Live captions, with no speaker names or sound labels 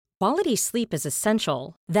Quality sleep is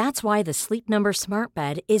essential. That's why the Sleep Number Smart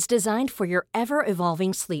Bed is designed for your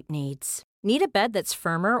ever-evolving sleep needs. Need a bed that's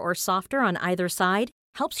firmer or softer on either side?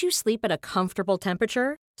 Helps you sleep at a comfortable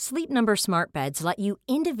temperature? Sleep Number Smart Beds let you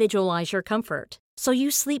individualize your comfort, so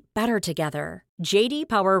you sleep better together. J.D.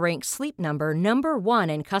 Power ranks Sleep Number number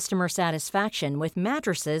one in customer satisfaction with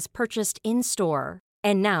mattresses purchased in-store.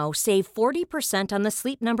 And now, save 40% on the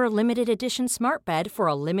Sleep Number Limited Edition Smart Bed for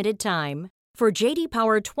a limited time. For J.D.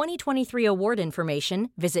 Power 2023 award information,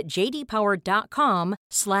 visit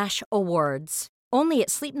jdpower.com/awards. Only at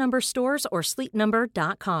Sleep Number stores or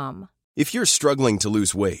sleepnumber.com. If you're struggling to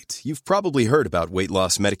lose weight, you've probably heard about weight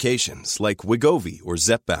loss medications like Wegovy or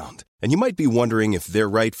Zepbound, and you might be wondering if they're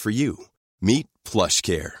right for you. Meet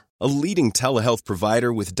PlushCare, a leading telehealth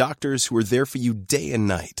provider with doctors who are there for you day and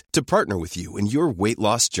night to partner with you in your weight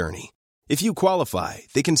loss journey. If you qualify,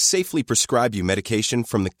 they can safely prescribe you medication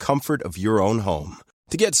from the comfort of your own home.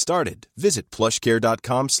 To get started, visit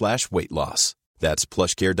plushcare.com/weightloss. That's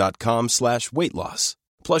plushcare.com/weightloss.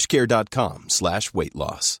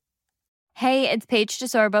 plushcare.com/weightloss. Hey, it's Paige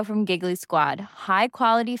DeSorbo from Giggly Squad. High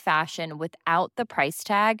quality fashion without the price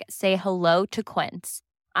tag. Say hello to Quince.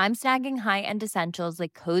 I'm snagging high-end essentials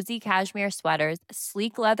like cozy cashmere sweaters,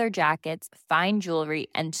 sleek leather jackets, fine jewelry,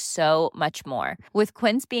 and so much more. With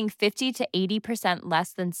Quince being 50 to 80%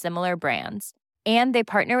 less than similar brands. And they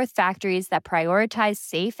partner with factories that prioritize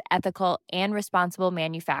safe, ethical, and responsible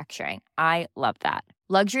manufacturing. I love that.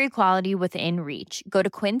 Luxury quality within reach. Go to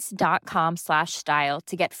quince.com/style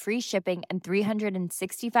to get free shipping and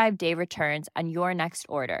 365-day returns on your next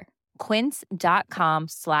order.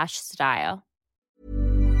 Quince.com/style.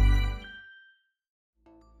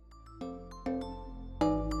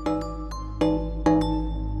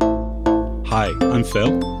 Hi, I'm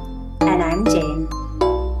Phil. And I'm Jane.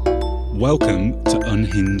 Welcome to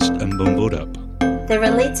Unhinged and Bumbled Up, the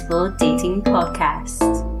relatable dating podcast.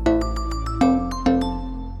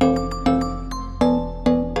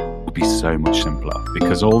 It would be so much simpler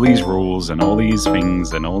because all these rules and all these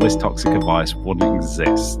things and all this toxic advice wouldn't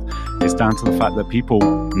exist. It's down to the fact that people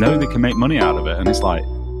know they can make money out of it, and it's like,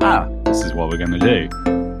 this is what we're going to do.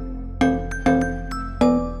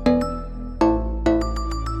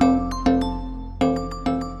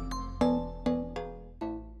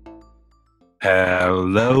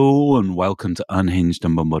 Hello and welcome to Unhinged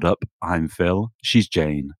and Bumbled Up. I'm Phil, she's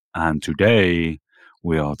Jane, and today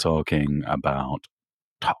we are talking about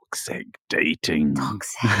toxic dating.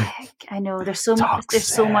 Toxic. I know there's so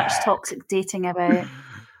much toxic dating about.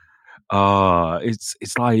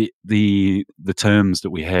 It's like the terms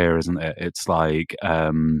that we hear, isn't it? It's like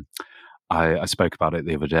I spoke about it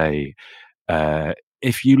the other day.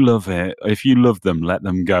 If you love them, let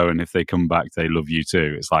them go. And if they come back, they love you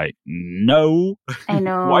too. It's like, no. I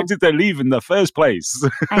know. Why did they leave in the first place?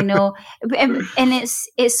 I know. And it's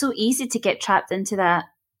so easy to get trapped into that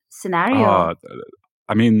scenario.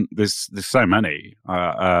 I mean, there's so many.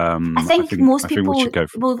 I think most people. We should go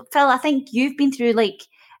for. Well, Phil, I think you've been through like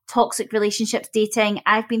toxic relationships, dating.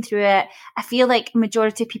 I've been through it. I feel like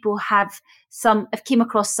majority of people have came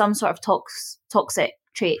across some sort of toxic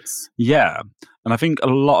traits. Yeah. And I think a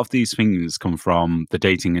lot of these things come from the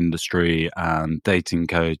dating industry and dating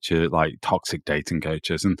coaches, like toxic dating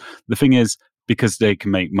coaches. And the thing is, because they can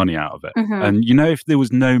make money out of it. Mm-hmm. And if there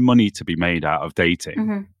was no money to be made out of dating,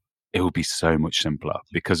 mm-hmm. it would be so much simpler,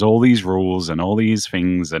 because all these rules and all these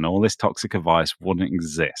things and all this toxic advice wouldn't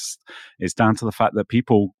exist. It's down to the fact that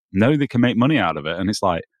people know they can make money out of it. And it's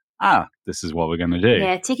like, this is what we're going to do.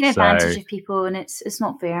 Yeah, taking advantage of people, and it's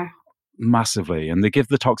not fair. Massively. And they give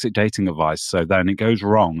the toxic dating advice, so then it goes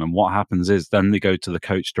wrong, and what happens is then they go to the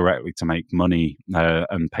coach directly to make money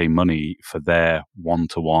and pay money for their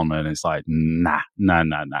one-to-one, and it's like nah.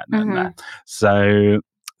 So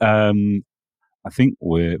I think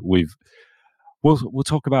we'll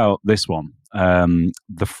talk about this one, the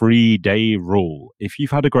 3-day rule. If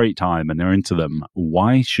you've had a great time and they're into them,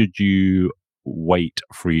 why should you wait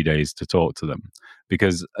 3 days to talk to them?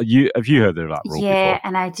 Because have you heard of that rule before?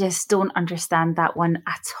 And I just don't understand that one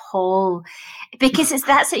at all, because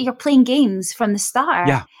that's it. You're playing games from the start.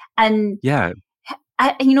 Yeah. And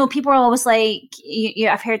people are always like,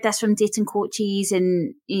 I've heard this from dating coaches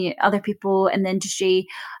and other people in the industry,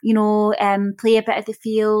 play a bit of the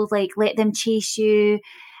field, like let them chase you.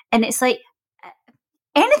 And it's like,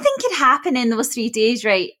 anything could happen in those 3 days,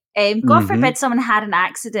 right? God forbid someone had an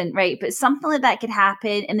accident, right? But something like that could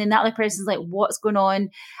happen, and then that other person's like, "What's going on?"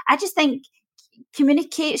 I just think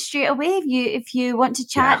communicate straight away. If you want to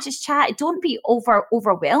chat, just chat. Don't be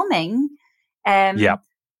overwhelming.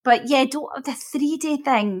 But don't the 3-day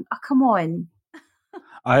thing. Oh, come on.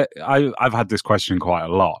 I've had this question quite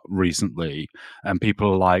a lot recently, and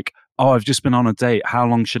people are like, "Oh, I've just been on a date. How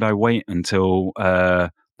long should I wait until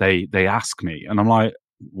they ask me?" And I'm like,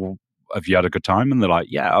 "Well, have you had a good time?" And they're like,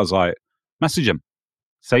 "Yeah." I was like, "Message them.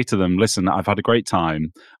 Say to them, listen, I've had a great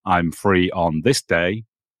time. I'm free on this day.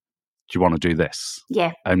 Do you want to do this?"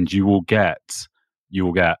 Yeah. And you will get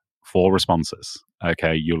 4 responses.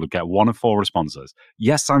 Okay, you'll get 1 of 4 responses.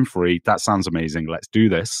 Yes, I'm free. That sounds amazing. Let's do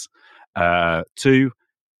this. 2,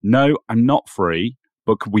 no, I'm not free,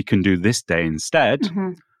 but we can do this day instead.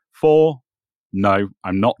 4, no,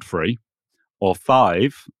 I'm not free. Or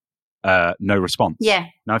 5, no response. Yeah.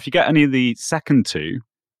 Now, if you get any of the second 2,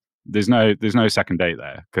 there's no second date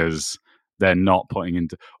there, because they're not putting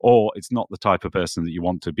into, or it's not the type of person that you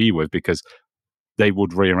want to be with, because they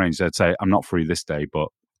would rearrange. They'd say, I'm not free this day, but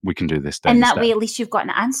we can do this day. And instead. that way, at least you've got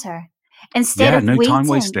an answer instead of no waiting. time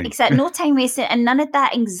wasting. Exactly, no time wasting, and none of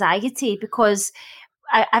that anxiety. Because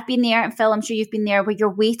I've been there, and Phil, I'm sure you've been there, where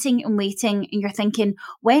you're waiting and waiting, and you're thinking,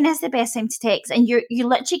 when is the best time to text? And you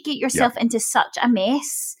literally get yourself into such a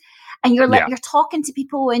mess. And you're you're talking to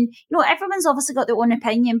people, and everyone's obviously got their own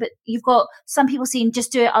opinion, but you've got some people saying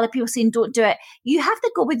just do it, other people saying don't do it. You have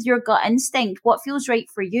to go with your gut instinct, what feels right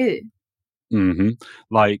for you. Mm-hmm.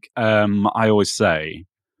 Like I always say,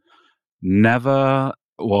 never.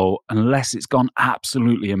 Well, unless it's gone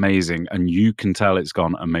absolutely amazing and you can tell it's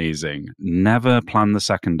gone amazing, never plan the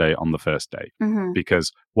second date on the first date.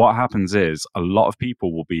 Because what happens is a lot of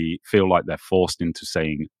people will feel like they're forced into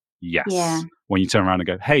saying yes. Yeah. When you turn around and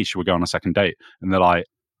go, hey, should we go on a second date? And they're like,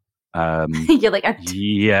 you're like,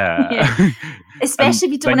 yeah. Especially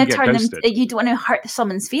if you don't want to turn them, you don't want to hurt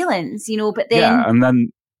someone's feelings, but then, and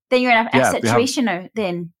then you're in a situation now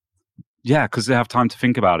then. Yeah, because they have time to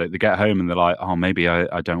think about it. They get home and they're like, oh, maybe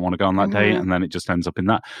I don't want to go on that date. And then it just ends up in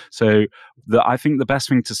that. So I think the best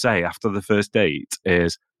thing to say after the first date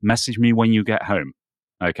is message me when you get home.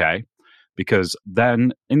 Okay. Because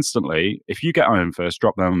then instantly, if you get home first,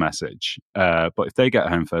 drop them a message. But if they get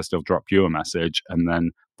home first, they'll drop you a message. And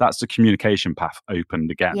then that's the communication path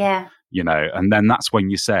opened again. Yeah. And then that's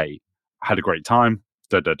when you say, I had a great time.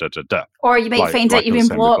 Or you might find out you've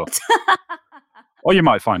been blocked. Or you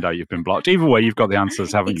might find out you've been blocked. Either way, you've got the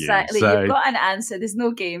answers, haven't you? Exactly. You've got an answer. There's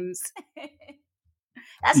no games.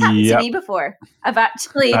 That's happened to me before. I've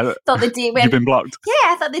actually thought the date went... You've been blocked?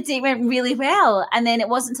 Yeah, I thought the date went really well. And then it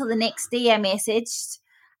wasn't until the next day I messaged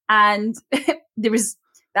and that was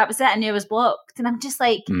it. I knew I was blocked. And I'm just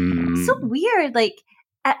like, so weird. Like,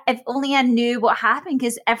 if only I knew what happened,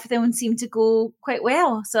 because everything seemed to go quite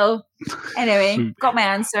well. So anyway, got my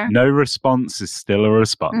answer. No response is still a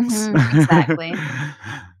response. Exactly.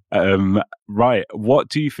 Right. What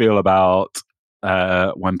do you feel about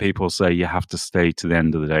when people say you have to stay to the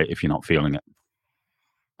end of the day if you're not feeling it?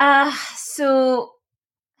 So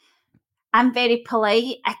I'm very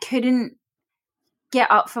polite. I couldn't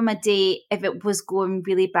get up from a date if it was going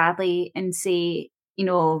really badly and say,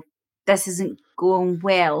 this isn't going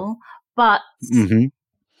well. But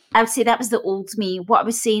I would say that was the old me. What I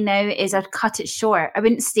would say now is I'd cut it short. I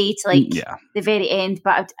wouldn't stay to the very end,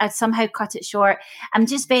 but I'd somehow cut it short. I'm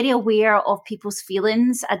just very aware of people's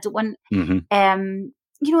feelings. I don't want,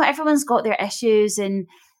 everyone's got their issues, and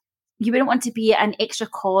you wouldn't want to be an extra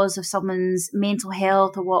cause of someone's mental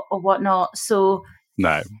health or whatnot. So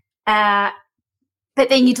no. But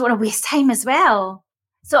then you don't want to waste time as well.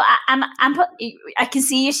 So I can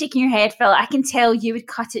see you shaking your head, Phil. I can tell you would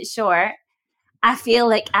cut it short. I feel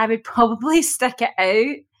like I would probably stick it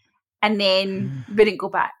out and then wouldn't go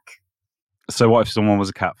back. So what if someone was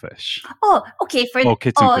a catfish? Oh, okay. For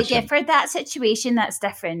that situation, that's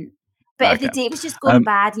different. But if the date was just going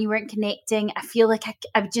bad and you weren't connecting, I feel like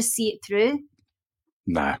I would just see it through.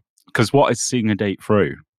 No, because what is seeing a date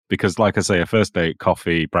through? Because like I say, a first date,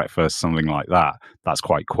 coffee, breakfast, something like that, that's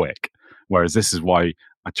quite quick. Whereas this is why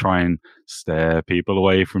I try and steer people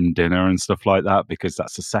away from dinner and stuff like that, because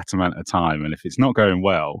that's a set amount of time. And if it's not going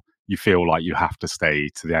well, you feel like you have to stay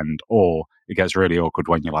to the end, or it gets really awkward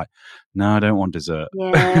when you're like, no, I don't want dessert.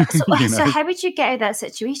 Yeah. So how would you get out of that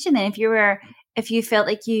situation then? If you felt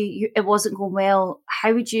like it wasn't going well,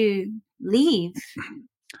 how would you leave?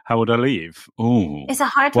 How would I leave? Oh, it's a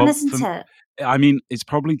hard one, isn't it? I mean, it's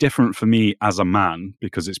probably different for me as a man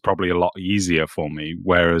because it's probably a lot easier for me.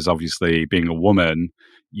 Whereas obviously being a woman,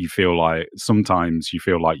 sometimes you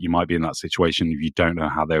feel like you might be in that situation if you don't know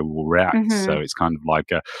how they will react. So it's kind of like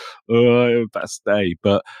better stay.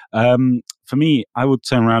 But for me, I would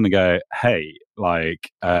turn around and go, hey, I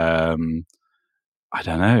don't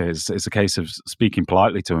know. It's a case of speaking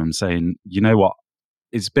politely to him, saying, you know what?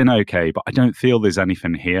 it's been okay, but I don't feel there's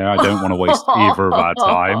anything here. I don't want to waste either of our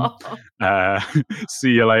time.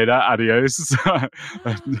 See you later. Adios.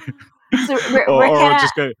 So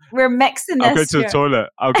we're mixing this. I'll go to the toilet.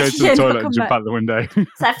 I'll go to the toilet and jump out the window.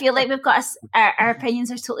 So I feel like we've got our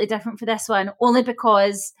opinions are totally different for this one, only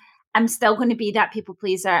because I'm still going to be that people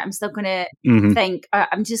pleaser. I'm still going to think,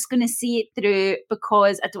 I'm just going to see it through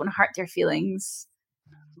because I don't want to hurt their feelings.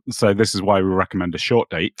 So this is why we recommend a short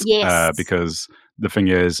date. Yes. Because the thing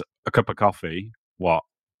is, a cup of coffee,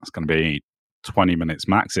 it's going to be 20 minutes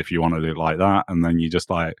max if you want to do it like that. And then you just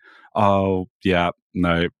like, oh, yeah,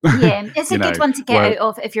 no. Yeah, it's a good one to get out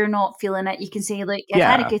of if you're not feeling it. You can say, look, I've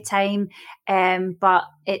had a good time, but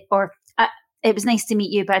it was nice to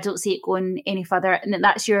meet you, but I don't see it going any further. And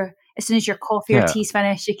that's as soon as your coffee or tea's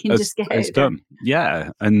finished, you can just get out. It's done. Yeah,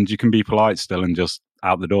 and you can be polite still and just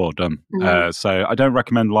out the door, done. So I don't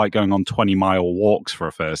recommend like going on 20-mile walks for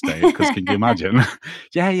a first date, because can you imagine?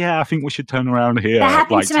 yeah, I think we should turn around here. That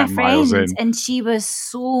happened like to my 10 miles friend, in. and she was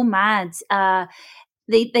so mad.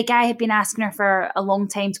 The guy had been asking her for a long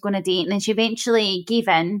time to go on a date, and then she eventually gave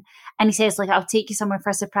in, and he says, like, I'll take you somewhere for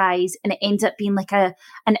a surprise. And it ends up being like an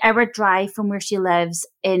hour drive from where she lives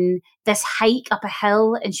in this hike up a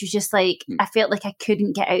hill. And she was just like, I felt like I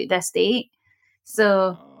couldn't get out this date.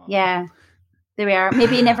 So yeah, there we are.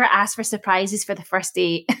 Maybe never ask for surprises for the first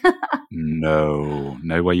date. No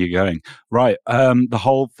where you're going. Right. The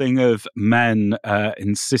whole thing of men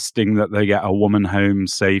insisting that they get a woman home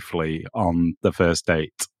safely on the first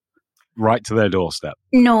date, right to their doorstep.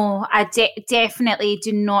 No, I definitely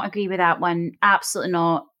do not agree with that one. Absolutely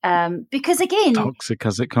not. Because again, toxic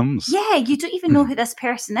as it comes. Yeah, you don't even know who this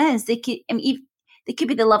person is. They could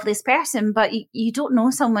be the loveliest person, but you don't know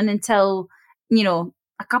someone until,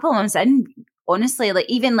 a couple of months in. Honestly, like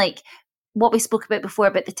even like what we spoke about before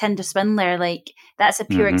about the Tinder swindler, like that's a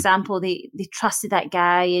pure example. They trusted that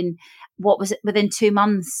guy, and what was it? Within 2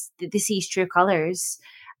 months, they see his true colours.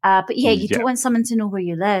 But you don't want someone to know where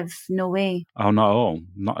you live. No way. Oh, not at all.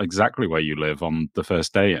 Not exactly where you live on the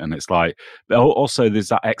first date. And it's like, also there's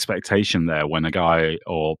that expectation there when a guy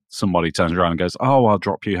or somebody turns around and goes, oh, I'll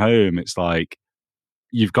drop you home. It's like,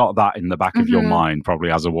 you've got that in the back of your mind, probably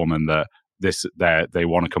as a woman, that they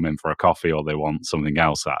want to come in for a coffee or they want something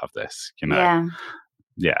else out of this,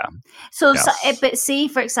 Yeah. So, but say,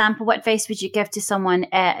 for example, what advice would you give to someone?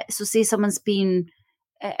 So say someone's been,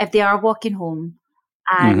 if they are walking home,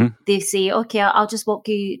 and they say, okay, I'll just walk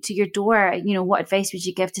you to your door. What advice would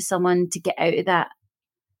you give to someone to get out of that?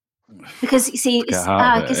 Because you see, it's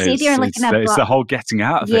the whole getting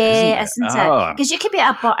out of it, isn't it? Because you could be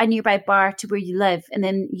at a nearby bar to where you live, and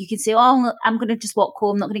then you can say, oh, I'm going to just walk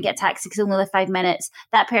home, not going to get a taxi because I only live 5 minutes.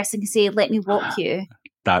 That person can say, let me walk you.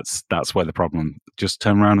 That's where the problem. Just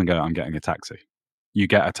turn around and go, I'm getting a taxi. You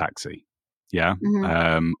get a taxi. Yeah.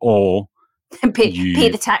 Or pay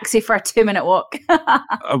the taxi for a 2-minute walk.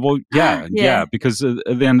 Well, yeah, because at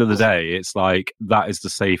the end of the day, it's like that is the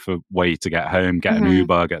safer way to get home. Get an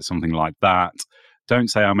Uber, get something like that. Don't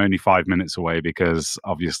say I'm only 5 minutes away, because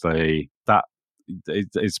obviously that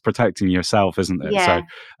it's protecting yourself, isn't it? Yeah.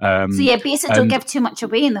 So basically, don't give too much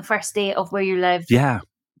away in the first date of where you live. Yeah.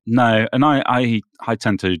 No, and I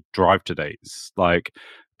tend to drive to dates, like,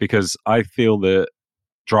 because I feel that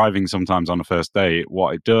driving sometimes on a first date,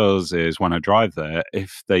 what it does is when I drive there,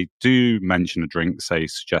 if they do mention a drink, say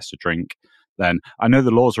suggest a drink, then I know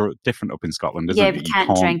the laws are different up in Scotland, isn't it? You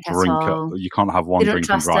can't drink at all. You can't have one drink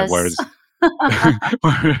and drive,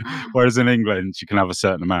 whereas in England you can have a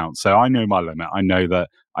certain amount. So I know my limit. I know that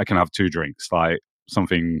I can have 2 drinks, like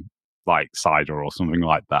something like cider or something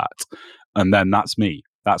like that, and then that's me.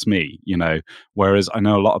 Whereas I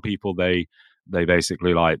know a lot of people, they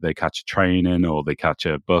basically they catch a train in, or they catch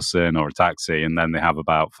a bus in, or a taxi, and then they have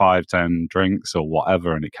about 5-10 drinks or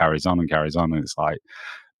whatever, and it carries on. And it's like,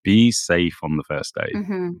 be safe on the first date,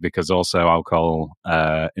 because also alcohol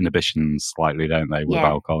inhibitions slightly, don't they, with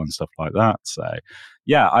alcohol and stuff like that. So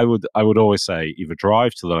yeah, I would always say either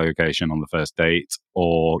drive to the location on the first date,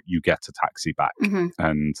 or you get a taxi back,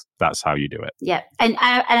 and that's how you do it. Yeah, and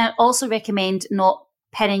I also recommend not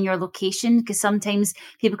pinning your location, because sometimes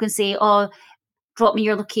people can say, oh, drop me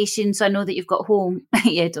your location so I know that you've got home.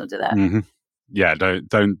 Yeah, don't do that. Yeah,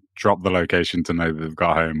 don't drop the location to know that they've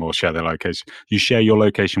got home, or share their location. You share your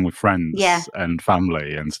location with friends and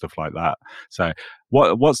family and stuff like that. So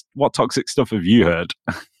what toxic stuff have you heard?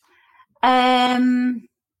 I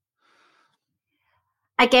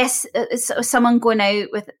guess someone going out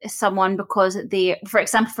with someone because for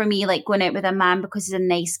example, for me, like going out with a man because he's a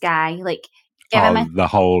nice guy, like give a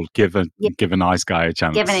nice guy a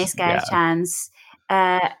chance. Give a nice guy a chance.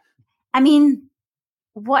 I mean,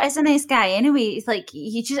 what is a nice guy anyway? It's like,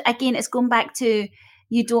 you just, again, it's going back to,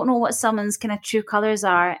 you don't know what someone's kind of true colours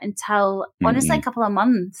are until, honestly, a couple of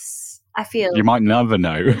months, I feel. You might never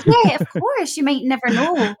know. Yeah, of course, you might never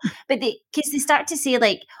know. But because they start to say,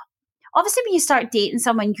 like, obviously when you start dating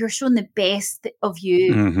someone, you're showing the best of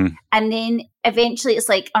you. And then eventually it's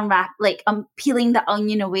like I'm peeling the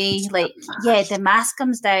onion away. Like, yeah, the mask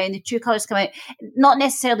comes down, the true colours come out. Not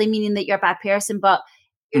necessarily meaning that you're a bad person, but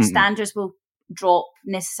your standards will drop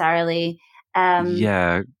necessarily.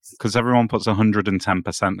 Yeah, because everyone puts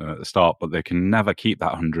 110% at the start, but they can never keep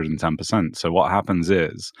that 110%. So what happens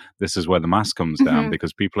is, this is where the mask comes down,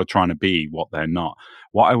 because people are trying to be what they're not.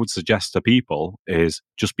 What I would suggest to people is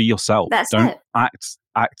just be yourself. Don't act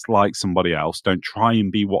like somebody else. Don't try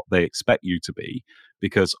and be what they expect you to be,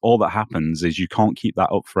 because all that happens is you can't keep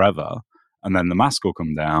that up forever, and then the mask will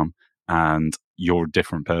come down and you're a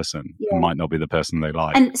different person. You might not be the person they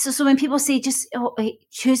like. And so when people say, just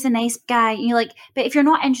choose the nice guy, you're like, but if you're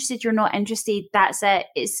not interested, you're not interested. That's it.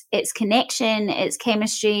 It's connection, it's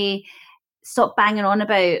chemistry. Stop banging on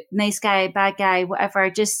about nice guy, bad guy, whatever.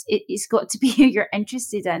 Just it's got to be who you're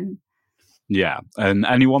interested in. Yeah. And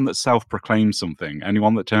anyone that self-proclaims something,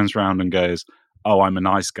 anyone that turns around and goes, oh, I'm a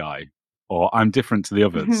nice guy, or I'm different to the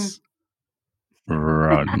others,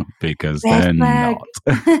 run, because they're not.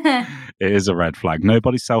 It is a red flag.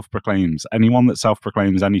 Nobody self-proclaims. Anyone that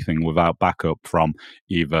self-proclaims anything without backup from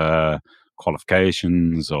either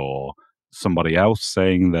qualifications or somebody else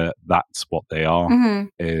saying that that's what they are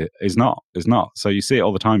is not. So you see it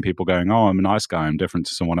all the time, people going, oh, I'm a nice guy, I'm different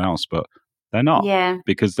to someone else, but they're not,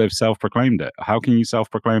 because they've self-proclaimed it. How can you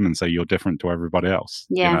self-proclaim and say you're different to everybody else?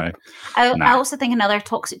 I also think another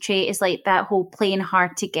toxic trait is like that whole playing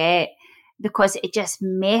hard to get, because it just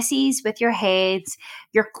messes with your heads.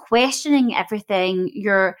 You're questioning everything.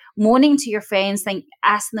 You're moaning to your friends,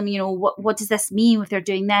 asking them, what does this mean if they're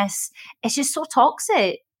doing this? It's just so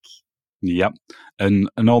toxic. Yep. And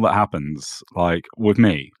all that happens, like with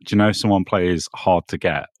me, do you know someone plays hard to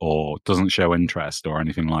get or doesn't show interest or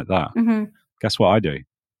anything like that? Guess what I do?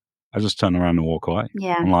 I just turn around and walk away.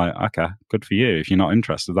 Yeah. I'm like, okay, good for you. If you're not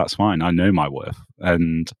interested, that's fine. I know my worth.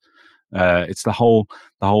 And it's the whole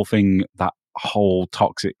thing, that whole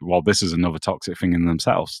toxic, well, this is another toxic thing in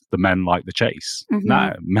themselves. The men like the chase.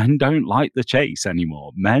 No, men don't like the chase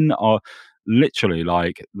anymore. Men are literally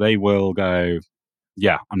like, they will go,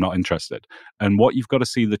 yeah, I'm not interested. And what you've got to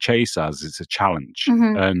see the chase as is a challenge.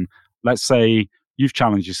 And let's say you've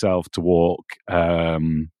challenged yourself to walk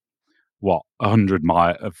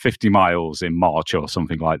 50 miles in March or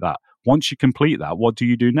something like that. Once you complete that, what do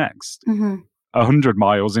you do next? 100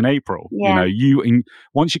 miles in April.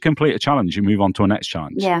 Once you complete a challenge, you move on to a next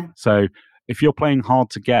challenge. So if you're playing hard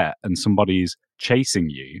to get and somebody's chasing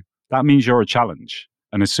you, that means you're a challenge.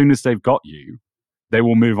 And as soon as they've got you, they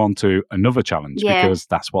will move on to another challenge because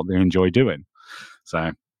that's what they enjoy doing.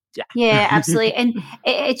 So, yeah, absolutely. And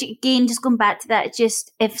it, again, just going back to that, it's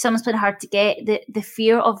just if someone's playing hard to get, the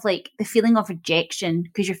fear of like the feeling of rejection,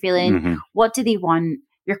 because you're feeling, what do they want?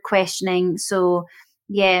 You're questioning. So,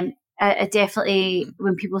 yeah, I definitely,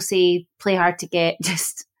 when people say play hard to get,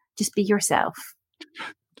 just be yourself.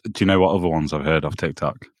 Do you know what other ones I've heard off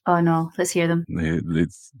TikTok? Oh no, let's hear them.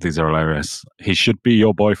 These are hilarious. He should be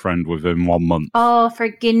your boyfriend within 1 month. Oh, for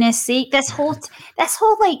goodness sake! This whole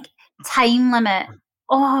like time limit.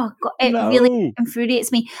 Oh God, it really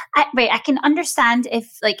infuriates me. I can understand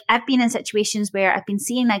if like I've been in situations where I've been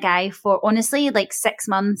seeing a guy for honestly like 6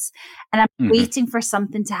 months, and I'm waiting for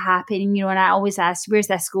something to happen. And I always ask, "Where's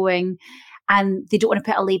this going?" And they don't want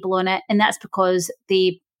to put a label on it, and that's because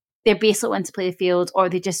they're basically want to play the field, or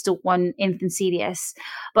they just don't want anything serious.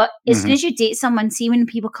 But as soon as you date someone, see when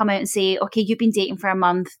people come out and say, okay, you've been dating for a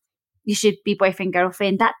month, you should be boyfriend,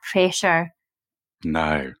 girlfriend, that pressure.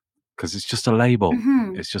 No, because it's just a label.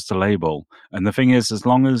 It's just a label. And the thing is, as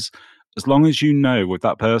long as you know with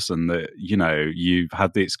that person that, you've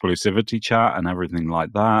had the exclusivity chat and everything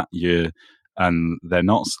like that, and they're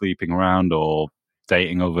not sleeping around or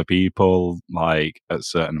dating other people like a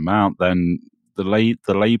certain amount, then the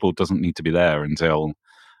label doesn't need to be there until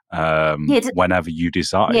whenever you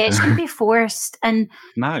decide. Yeah, it shouldn't be forced. And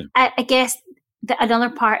no, I guess another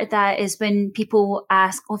part of that is when people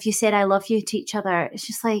ask, "Oh, if you said I love you to each other," it's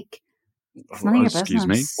just like, it's none of your business. Excuse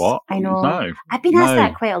me, what? I know. No, I've been asked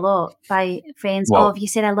that quite a lot by friends. What? Oh, if you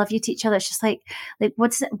said I love you to each other, it's just like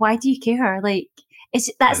what's it? Why do you care? Like,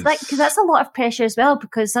 that's because that's a lot of pressure as well.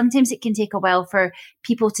 Because sometimes it can take a while for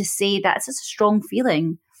people to say that. It's just a strong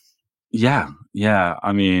feeling. Yeah.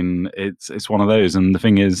 I mean, it's one of those, and the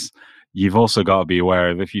thing is, you've also got to be aware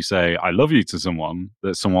of if you say I love you to someone,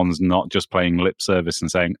 that someone's not just playing lip service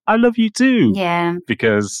and saying I love you too. Yeah.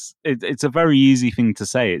 Because it's a very easy thing to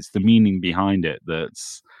say. It's the meaning behind it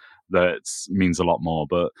that means a lot more.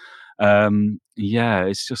 But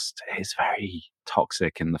it's very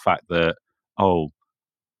toxic in the fact that,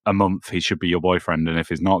 a month he should be your boyfriend, and if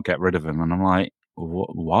he's not, get rid of him. And I'm like,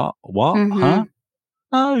 what? Huh?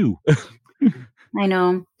 No. I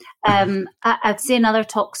know. I'd say another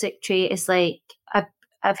toxic trait is like,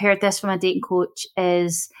 I've heard this from a dating coach,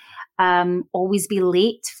 is always be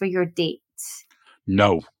late for your date.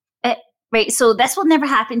 No. Right, so this will never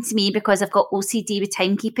happen to me because I've got OCD with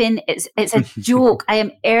timekeeping. It's a joke. I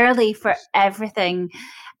am early for everything,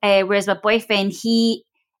 whereas my boyfriend, he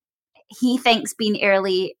thinks being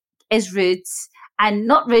early is rude, and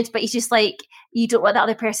not rude, but he's just like, you don't know what the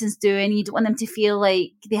other person's doing. You don't want them to feel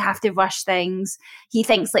like they have to rush things. He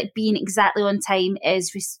thinks like being exactly on time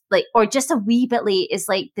is or just a wee bit late is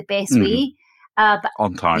like the best way. But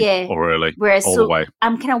on time or early, whereas all the way.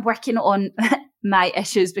 I'm kind of working on my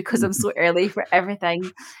issues because I'm so early for everything.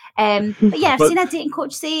 But yeah, I've seen a dating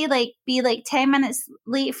coach say like be like 10 minutes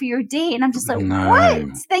late for your date, and I'm just like,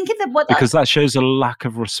 what? Thinking that because that shows a lack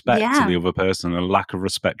of respect to the other person, a lack of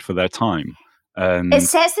respect for their time. And it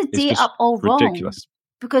sets the date up all ridiculous.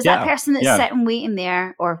 Wrong because that person that's sitting waiting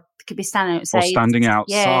there, or could be standing outside, or standing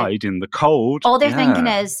outside in the cold, all they're thinking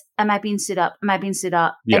is, am I being stood up? Am I being stood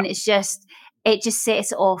up? And it just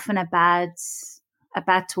sets it off in a bad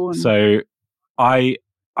tone. So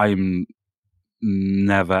I'm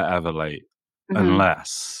never ever late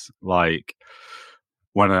unless, like,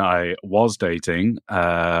 when I was dating,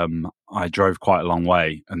 I drove quite a long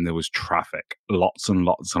way and there was traffic, lots and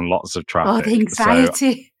lots and lots of traffic. Oh, the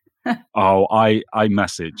anxiety. I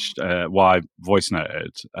messaged, I voice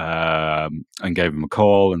noted and gave him a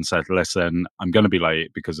call and said, listen, I'm going to be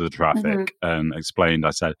late because of the traffic, and explained, I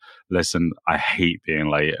said, listen, I hate being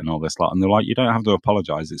late and all this lot. And they're like, you don't have to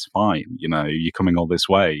apologize. It's fine. You know, you're coming all this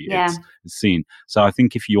way. Yeah. It's seen. So I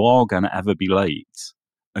think if you are going to ever be late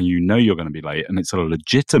and you know you're going to be late and it's a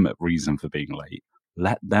legitimate reason for being late,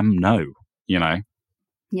 let them know, you know?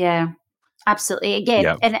 Yeah, absolutely.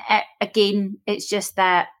 Again, and again, it's just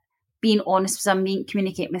that being honest with someone,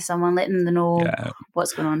 communicating with someone, letting them know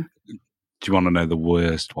what's going on. Do you want to know the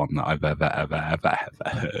worst one that I've ever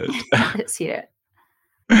heard? Let's hear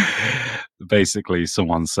it. Basically,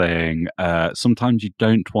 someone saying, sometimes you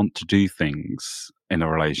don't want to do things in a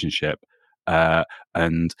relationship,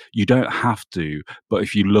 and you don't have to, but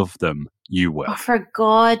if you love them, you will. Oh, for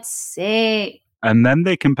God's sake. And then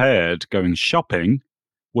they compared going shopping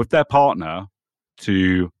with their partner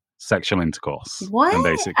to sexual intercourse. What? And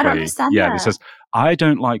basically, I don't understand that. He says, I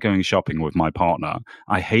don't like going shopping with my partner.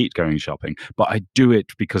 I hate going shopping, but I do it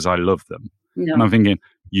because I love them. No. And I'm thinking,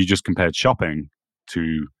 you just compared shopping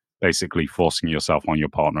to basically forcing yourself on your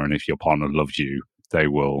partner. And if your partner loves you, they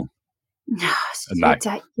will. It's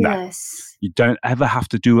ridiculous. You don't ever have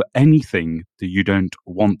to do anything that you don't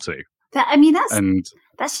want to. That's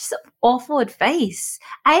just awful advice.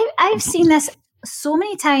 I've seen this so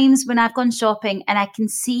many times when I've gone shopping, and I can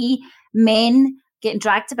see men getting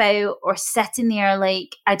dragged about or sitting there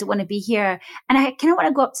like, I don't want to be here. And I kind of want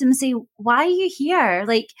to go up to them and say, why are you here?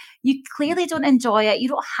 Like, you clearly don't enjoy it. You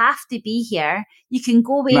don't have to be here. You can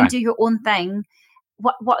go away and do your own thing.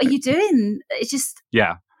 What are you doing? It's just...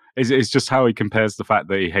 Yeah. It's just how he compares the fact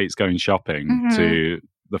that he hates going shopping to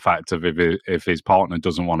the fact of if his partner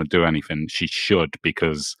doesn't want to do anything, she should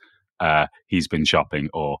because he's been shopping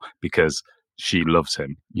or because she loves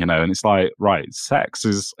him, you know. And it's like, right, sex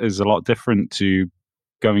is a lot different to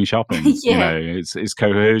going shopping. You know, it's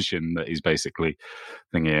coercion that he's basically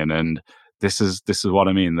thinking. And this is what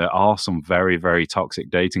I mean. There are some very, very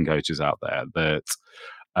toxic dating coaches out there that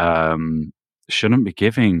shouldn't be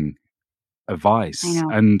giving advice.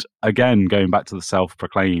 And again, going back to the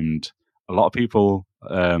self-proclaimed, a lot of people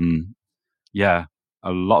have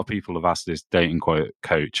asked this dating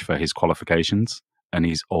coach for his qualifications, and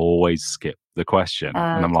he's always skipped the question.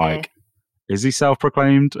 And I'm like, is he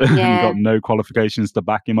self-proclaimed and got no qualifications to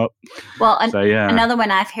back him up? Well, another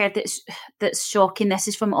one I've heard that's shocking, this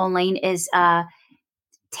is from online, is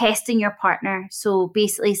testing your partner. So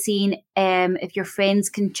basically seeing if your friends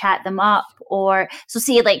can chat them up, or so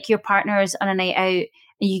say like your partner's on a night out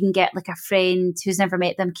and you can get like a friend who's never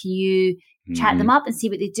met them, can you chat them up and see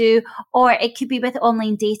what they do? Or it could be with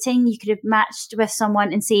online dating. You could have matched with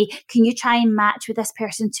someone and say, can you try and match with this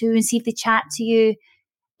person too and see if they chat to you?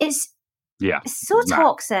 It's so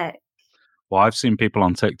toxic. Well, I've seen people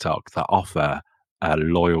on TikTok that offer a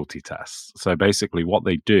loyalty test. So basically what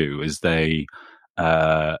they do is they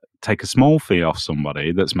take a small fee off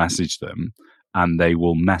somebody that's messaged them, and they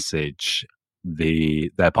will message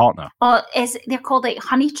their partner. Oh, they're called like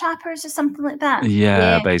honey trappers or something like that?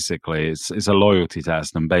 Yeah. Basically, it's a loyalty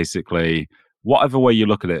test, and basically, whatever way you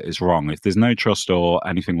look at it is wrong. If there's no trust or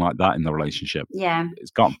anything like that in the relationship,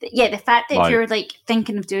 it's gone. Yeah, the fact that if you're like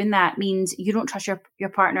thinking of doing that means you don't trust your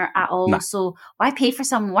partner at all. No. So why pay for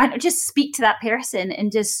someone? Why not just speak to that person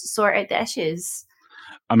and just sort out the issues?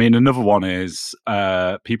 I mean, another one is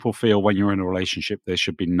people feel when you're in a relationship, there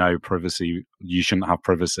should be no privacy. You shouldn't have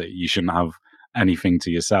privacy. You shouldn't have anything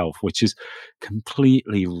to yourself, which is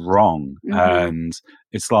completely wrong. And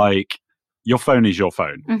it's like, your phone is your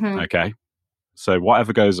phone. Okay. So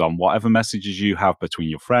whatever goes on, whatever messages you have between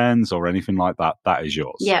your friends or anything like that, that is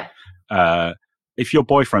yours. Yeah. If your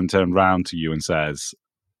boyfriend turned around to you and says,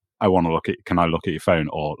 can I look at your phone,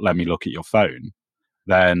 or let me look at your phone?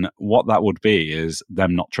 Then what that would be is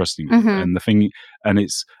them not trusting you. And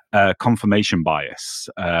it's confirmation bias,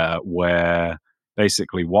 where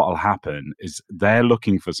basically what will happen is they're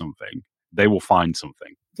looking for something, they will find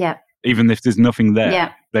something. Yeah. Even if there's nothing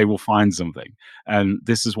there, they will find something. And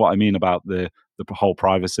this is what I mean about the whole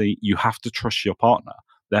privacy. You have to trust your partner.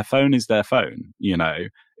 Their phone is their phone. You know,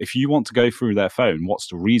 if you want to go through their phone, what's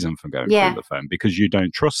the reason for going through the phone? Because you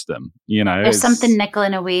don't trust them. You know, there's something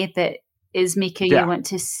niggling away that is making you want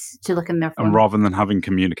to look in their phone. And rather than having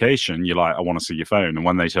communication, you're like, I want to see your phone. And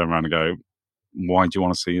when they turn around and go, why do you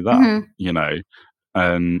want to see that? You know,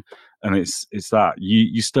 and it's that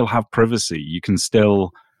you still have privacy. You can still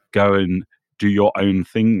go and do your own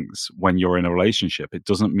things when you're in a relationship. It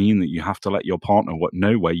doesn't mean that you have to let your partner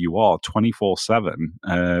know where you are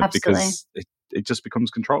 24/7, because it just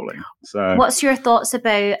becomes controlling. So, what's your thoughts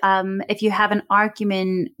about if you have an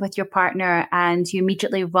argument with your partner and you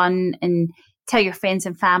immediately run and tell your friends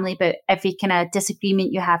and family about every kind of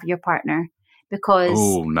disagreement you have with your partner? Because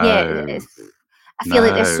I feel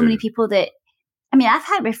like there's so many people that, I mean, I've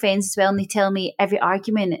had my friends as well, and they tell me every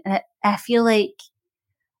argument, and I feel like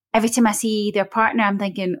every time I see their partner, I'm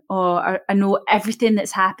thinking, oh, I know everything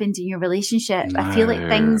that's happened in your relationship. No. I feel like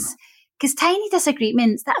things, because tiny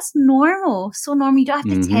disagreements, that's normal. So normal. You don't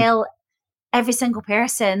have to tell every single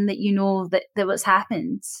person that you know that what's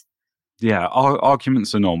happened. Yeah,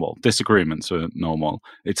 arguments are normal. Disagreements are normal.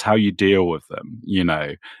 It's how you deal with them. You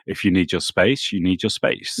know, if you need your space, you need your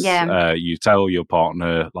space. Yeah. You tell your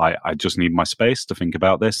partner, like, I just need my space to think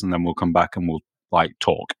about this, and then we'll come back and we'll, like,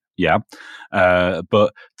 talk. Yeah.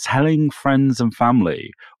 But telling friends and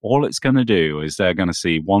family, all it's going to do is they're going to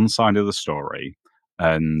see one side of the story.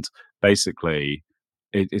 And basically,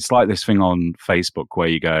 it's like this thing on Facebook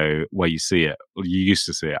where you see it. You used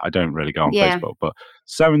to see it. I don't really go on Facebook, but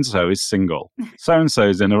so-and-so is single. So-and-so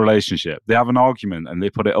is in a relationship. They have an argument and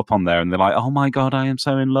they put it up on there and they're like, oh my God, I am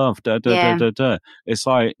so in love. Da, da, da, da, da. It's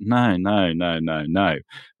like, no.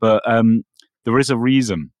 But there is a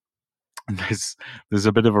reason. There's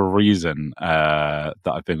a bit of a reason that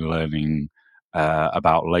I've been learning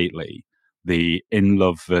about lately. The in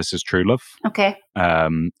love versus true love. Okay.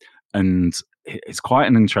 And it's quite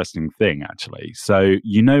an interesting thing, actually. So,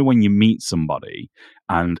 you know, when you meet somebody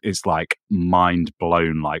and it's like mind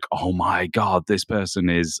blown, like, oh my God, this person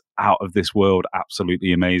is out of this world,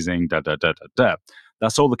 absolutely amazing, da, da, da, da, da.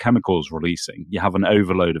 That's all the chemicals releasing. You have an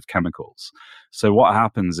overload of chemicals. So what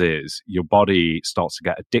happens is your body starts to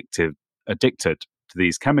get addicted to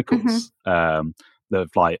these chemicals that have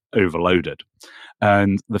like overloaded.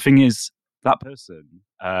 And the thing is, that person,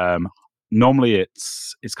 normally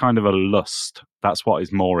it's kind of a lust. That's what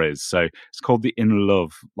it more is. So it's called the in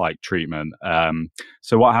love like treatment.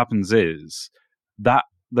 So what happens is that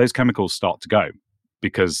those chemicals start to go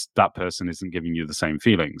because that person isn't giving you the same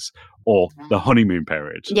feelings, or the honeymoon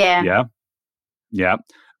period. Yeah.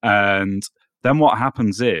 And then what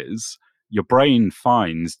happens is your brain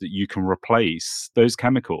finds that you can replace those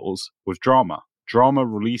chemicals with drama. Drama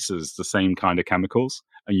releases the same kind of chemicals,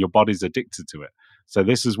 and your body's addicted to it. So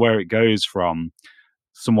this is where it goes from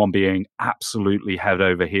someone being absolutely head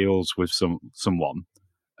over heels with someone,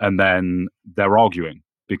 and then they're arguing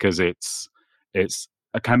because it's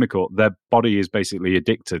a chemical. Their body is basically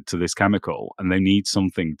addicted to this chemical, and they need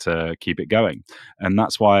something to keep it going. And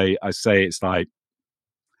that's why I say it's like,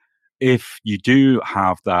 if you do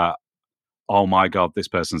have that, oh my God, this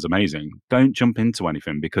person's amazing, don't jump into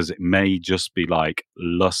anything, because it may just be like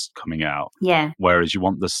lust coming out. Yeah. Whereas you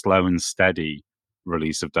want the slow and steady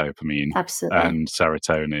release of dopamine. Absolutely. And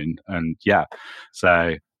serotonin. And yeah,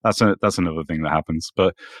 so that's another thing that happens.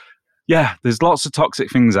 But yeah, there's lots of toxic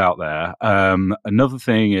things out there. Another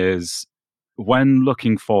thing is, when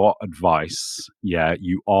looking for advice,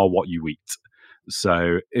 you are what you eat.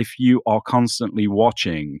 So if you are constantly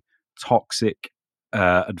watching toxic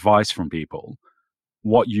advice from people,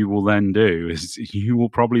 what you will then do is you will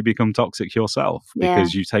probably become toxic yourself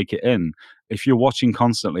because you take it in. If you're watching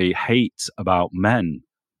constantly hate about men,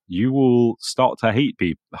 you will start to hate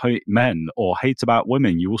men, or hate about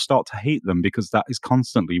women. You will start to hate them because that is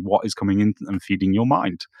constantly what is coming in and feeding your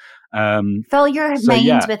mind. Fill your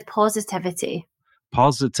mind with positivity.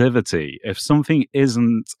 Positivity. If something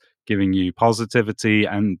isn't giving you positivity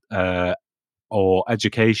and or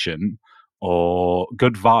education or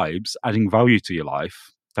good vibes, adding value to your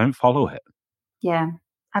life, don't follow it. Yeah,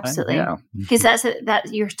 absolutely. Because that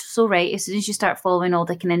you're so right. As soon as you start following all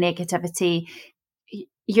the kind of negativity,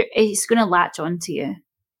 it's going to latch onto you.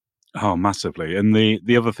 Oh, massively. And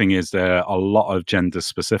the other thing is there are a lot of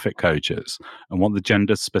gender-specific coaches. And what the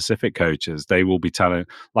gender-specific coaches, they will be telling,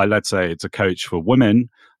 like, let's say it's a coach for women,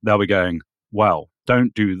 they'll be going, well,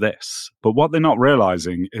 don't do this. But what they're not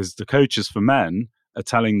realizing is the coaches for men are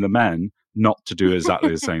telling the men not to do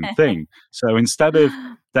exactly the same thing. So instead of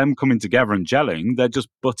them coming together and gelling, they're just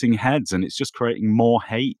butting heads, and it's just creating more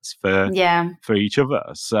hate for each other.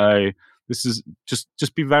 So this is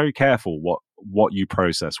just be very careful what you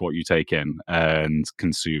process, what you take in and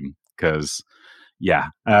consume, because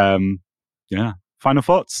final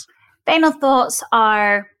thoughts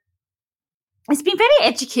are, it's been very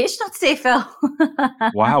educational today, Phil.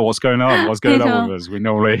 Wow, what's going on with us? We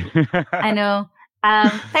normally I know.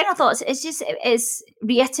 Final thoughts, it's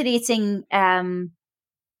reiterating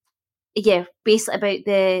basically about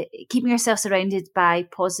the keeping yourself surrounded by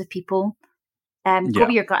positive people. Go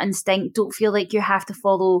with your gut instinct. Don't feel like you have to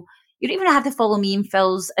follow. You don't even have to follow me and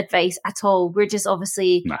Phil's advice at all. We're just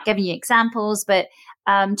obviously giving you examples, but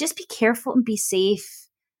just be careful and be safe,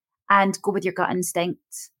 and go with your gut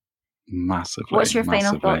instinct. Massively. What's your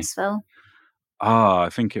final thoughts, Phil? I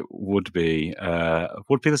think it would be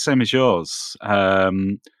the same as yours.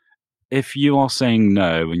 If you are saying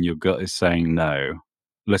no and your gut is saying no,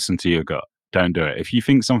 listen to your gut. Don't do it. If you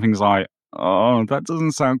think something's like, oh, that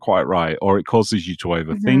doesn't sound quite right, or it causes you to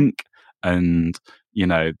overthink, and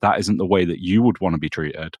that isn't the way that you would want to be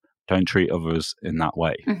treated, don't treat others in that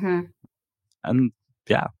way. And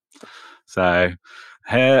so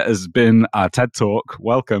here has been our TED Talk.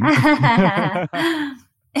 Welcome.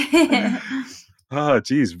 Oh,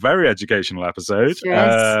 geez, very educational episode. Sure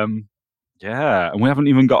is. And we haven't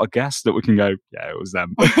even got a guest that we can go, it was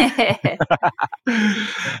them.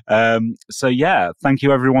 Thank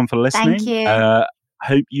you everyone for listening. Thank you.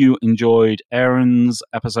 Hope you enjoyed Aaron's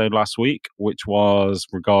episode last week, which was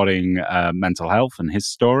regarding mental health and his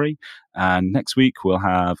story. And next week we'll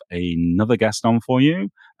have another guest on for you.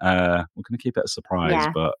 We're going to keep it a surprise,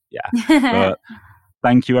 but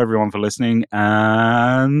thank you everyone for listening,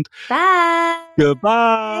 and bye.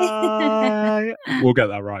 Goodbye. We'll get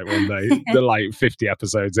that right one day. They're like 50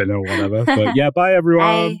 episodes in or whatever. But bye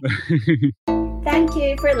everyone. Bye. Thank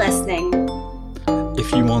you for listening.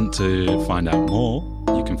 If you want to find out more,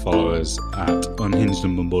 you can follow us at Unhinged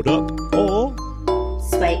and Mumbled Up, or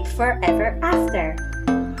Swipe Forever After.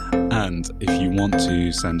 And if you want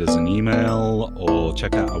to send us an email or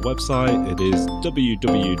check out our website, it is www.uadu.co.uk.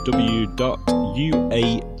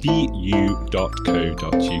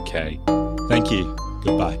 Thank you.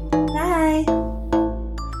 Goodbye. Bye.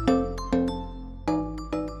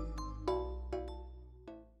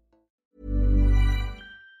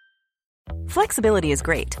 Flexibility is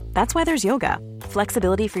great. That's why there's yoga.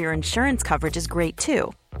 Flexibility for your insurance coverage is great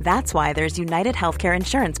too. That's why there's United Healthcare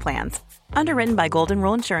Insurance Plans. Underwritten by Golden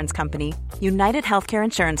Rule Insurance Company, United Healthcare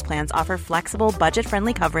Insurance Plans offer flexible,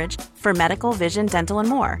 budget-friendly coverage for medical, vision, dental, and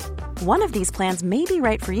more. One of these plans may be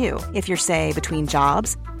right for you if you're, say, between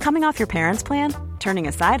jobs, coming off your parents' plan, turning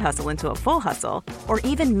a side hustle into a full hustle, or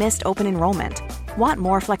even missed open enrollment. Want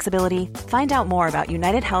more flexibility? Find out more about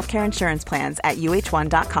United Healthcare Insurance Plans at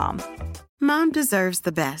uh1.com. Mom deserves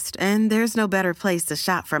the best, and there's no better place to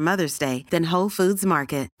shop for Mother's Day than Whole Foods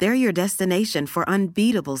Market. They're your destination for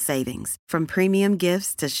unbeatable savings, from premium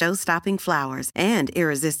gifts to show-stopping flowers and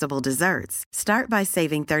irresistible desserts. Start by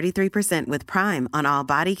saving 33% with Prime on all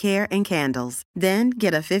body care and candles. Then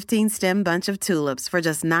get a 15-stem bunch of tulips for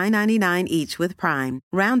just $9.99 each with Prime.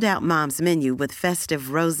 Round out Mom's menu with festive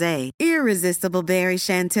rosé, irresistible berry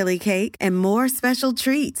chantilly cake, and more special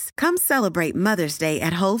treats. Come celebrate Mother's Day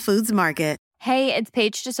at Whole Foods Market. Hey, it's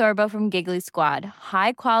Paige DeSorbo from Giggly Squad.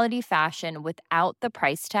 High quality fashion without the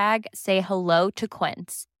price tag. Say hello to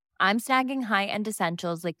Quince. I'm snagging high-end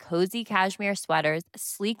essentials like cozy cashmere sweaters,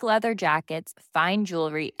 sleek leather jackets, fine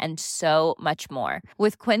jewelry, and so much more.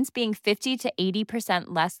 With Quince being 50 to 80%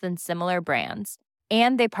 less than similar brands.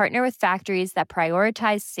 And they partner with factories that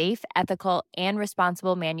prioritize safe, ethical, and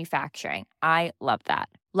responsible manufacturing. I love that.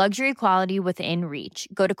 Luxury quality within reach.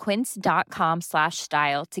 Go to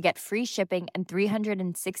quince.com/style to get free shipping and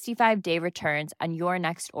 365-day returns on your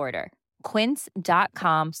next order.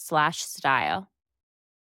 Quince.com/style.